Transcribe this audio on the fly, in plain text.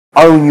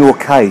own your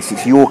case.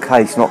 It's your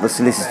case, not the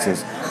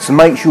solicitor's. So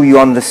make sure you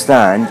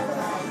understand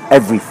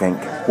everything,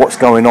 what's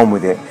going on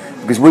with it.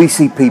 Because we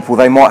see people,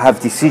 they might have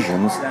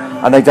decisions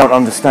and they don't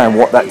understand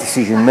what that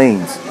decision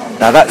means.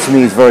 Now that to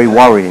me is very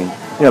worrying,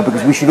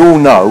 because we should all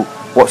know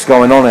what's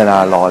going on in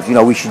our lives.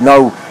 We should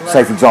know,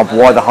 say for example,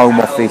 why the Home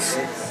Office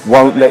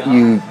won't let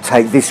you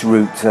take this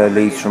route to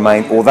leave to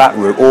remain or that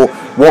route, or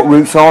what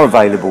routes are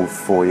available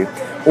for you.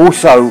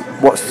 Also,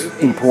 what's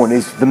important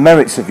is the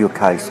merits of your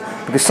case,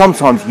 because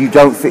sometimes you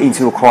don't fit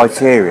into a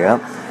criteria,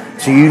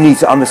 so you need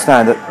to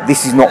understand that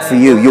this is not for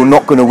you. You're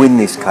not going to win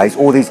this case,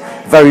 or there's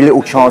very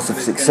little chance of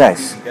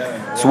success.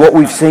 So what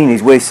we've seen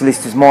is where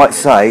solicitors might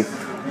say,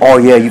 oh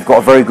yeah, you've got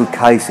a very good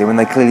case here, when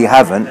they clearly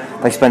haven't.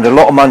 They spend a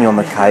lot of money on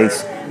the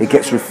case, it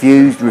gets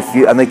refused,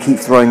 and they keep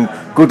throwing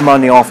good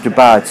money after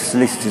bad to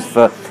solicitors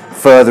for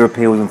further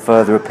appeals and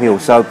further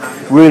appeals. So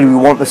really we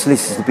want the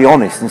solicitors to be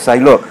honest and say,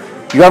 look,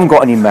 you haven't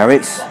got any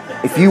merits.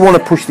 If you want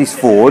to push this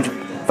forward,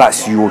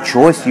 that's your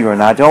choice, you're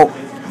an adult,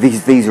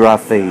 these are our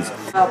fees.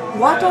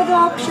 What other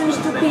options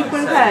do people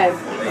have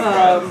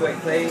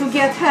to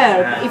get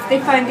help if they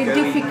find it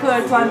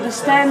difficult to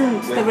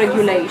understand the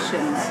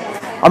regulations?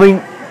 I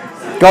mean,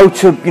 go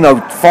to,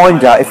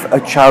 find out if a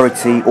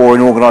charity or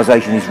an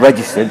organisation is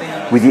registered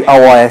with the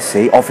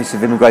OISC, Office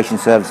of Immigration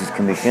Services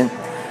Commission.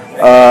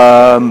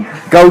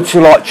 Go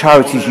to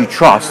charities you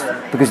trust,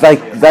 because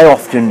they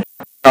often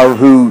know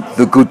who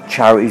the good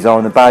charities are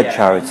and the bad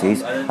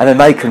charities, and then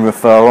they can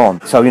refer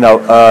on. So,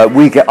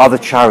 we get other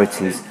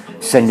charities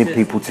sending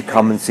people to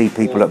come and see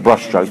people at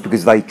brushstrokes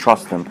because they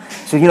trust them.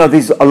 So,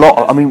 there's a lot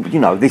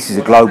of, this is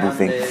a global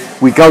thing.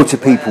 We go to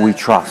people we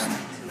trust.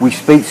 We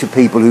speak to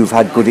people who've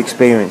had good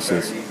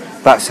experiences.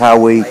 That's how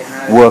we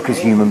work as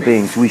human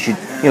beings. We should,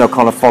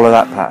 kind of follow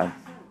that pattern.